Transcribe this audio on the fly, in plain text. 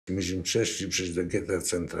Myśmy przeszli przecież do getta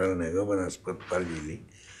centralnego, bo nas podpalili.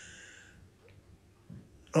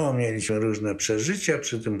 Mieliśmy różne przeżycia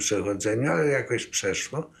przy tym przechodzeniu, ale jakoś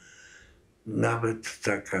przeszło. Nawet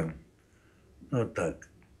taka, no tak,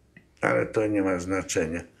 ale to nie ma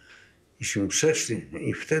znaczenia. Myśmy przeszli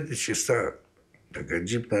i wtedy się stała taka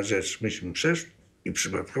dziwna rzecz. Myśmy przeszli i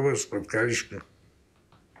przypadkowo spotkaliśmy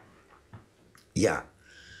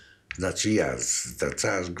ta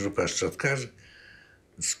cała grupa szczotkarzy,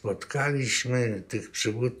 spotkaliśmy tych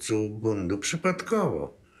przywódców bundu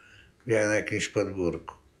przypadkowo na jakimś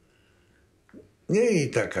podwórku. I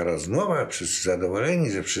taka rozmowa, wszyscy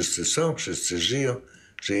zadowoleni, że wszyscy są, wszyscy żyją,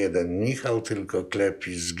 że jeden Michał tylko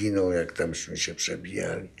Klepfisz zginął, jak tamśmy się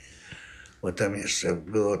przebijali. Bo tam jeszcze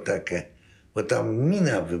było takie, bo tam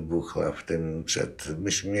mina wybuchła w tym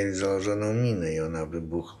myśmy mieli założoną minę i ona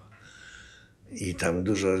wybuchła. I tam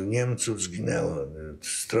dużo Niemców zginęło.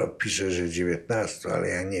 Stroop pisze, że 19, ale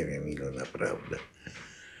ja nie wiem ilu naprawdę.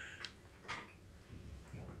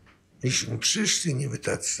 Myśmy przyszli niby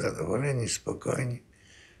tacy zadowoleni, spokojni,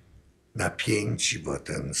 napięci, bo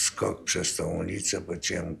ten skok przez tą ulicę po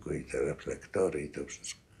ciemku i te reflektory i to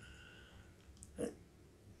wszystko.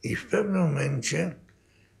 I w pewnym momencie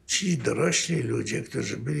ci dorośli ludzie,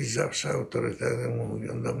 którzy byli zawsze autorytetem,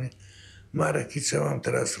 mówią do mnie: Marek, i co mam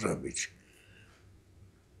teraz robić?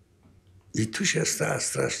 I tu się stała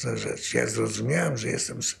straszna rzecz. Ja zrozumiałem, że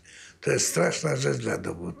to jest straszna rzecz dla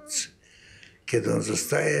dowódcy. Kiedy on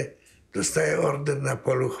dostaje order na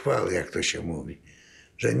polu chwały, jak to się mówi.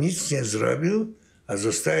 Że nic nie zrobił, a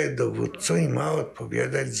zostaje dowódcą i ma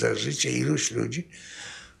odpowiadać za życie iluś ludzi,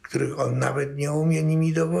 których on nawet nie umie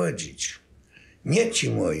nimi dowodzić. Nie ci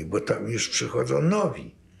moi, bo tam już przychodzą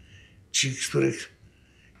nowi. Ci,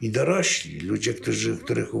 i dorośli, ludzie,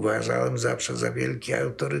 których uważałem zawsze za wielkie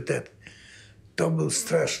autorytety. To był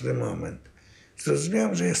straszny moment.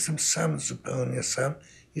 Zrozumiałem, że jestem sam, zupełnie sam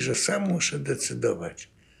i że sam muszę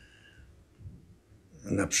decydować.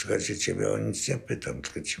 Na przykładzie ciebie o nic nie pytam,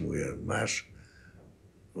 tylko ci mówię: masz,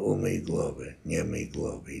 umyj głowę, nie myj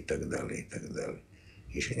głowy i tak dalej, i tak dalej.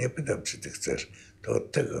 I się nie pytam, czy ty chcesz, to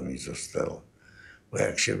od tego mi zostało. Bo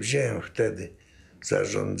jak się wziąłem wtedy za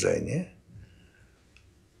rządzenie,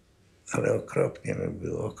 ale okropnie mi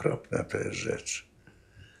było, okropna to jest rzecz.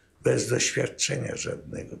 Bez doświadczenia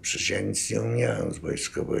żadnego. Przecież ja nic nie umiałem z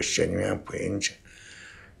wojskowości, ja nie miałem pojęcia,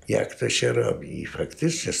 jak to się robi. I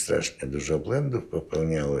faktycznie strasznie dużo błędów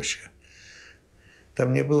popełniało się.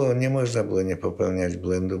 Tam nie można było nie popełniać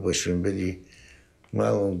błędów, bośmy byli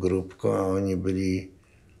małą grupką, a oni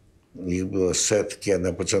ich było setki, a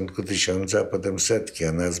na początku 1000, a potem setki,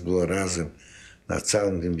 a nas było razem na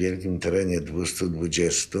całym tym wielkim terenie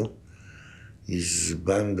 220 i z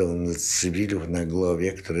bandą cywilów na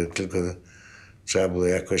głowie, które tylko trzeba było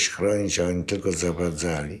jakoś chronić, a oni tylko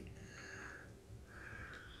zawadzali.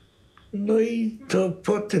 No i to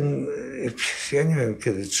po tym, ja nie wiem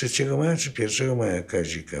kiedy, 3 maja czy 1 maja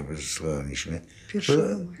Kazika wysłaliśmy.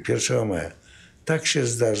 1 maja. Tak się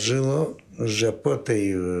zdarzyło, że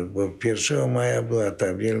bo 1 maja była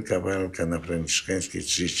ta wielka walka na Franciszkańskiej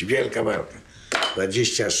 30, wielka walka.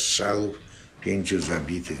 20 strzałów, 5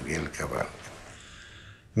 zabitych, wielka walka.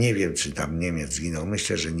 Nie wiem, czy tam Niemiec zginął.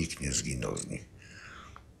 Myślę, że nikt nie zginął z nich.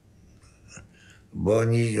 Bo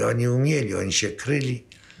oni umieli, oni się kryli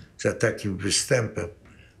za takim występem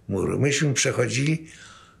muru. Myśmy przechodzili,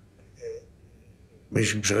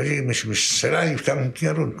 myśmy strzelali w tamtym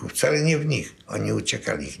kierunku, wcale nie w nich. Oni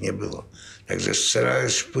uciekali, ich nie było. Także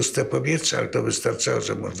strzelałeś w puste powietrze, ale to wystarczało,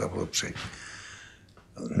 że można było przejść.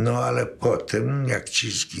 No ale po tym, jak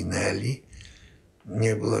ci zginęli,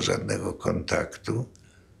 nie było żadnego kontaktu.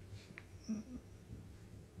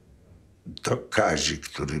 To Kazik,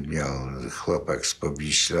 który miał, chłopak z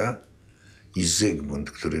Powiśla, i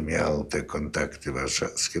Zygmunt, który miał te kontakty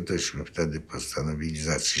warszawskie, tośmy wtedy postanowili,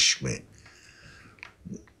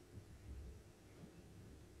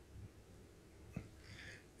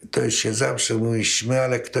 to się zawsze mówiliśmy,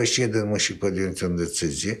 ale ktoś jeden musi podjąć tę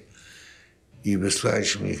decyzję. I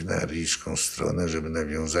wysłaliśmy ich na aryjską stronę, żeby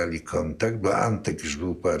nawiązali kontakt, bo Antek już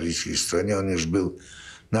był po aryjskiej stronie, on już był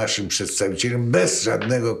naszym przedstawicielem bez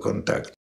żadnego kontaktu.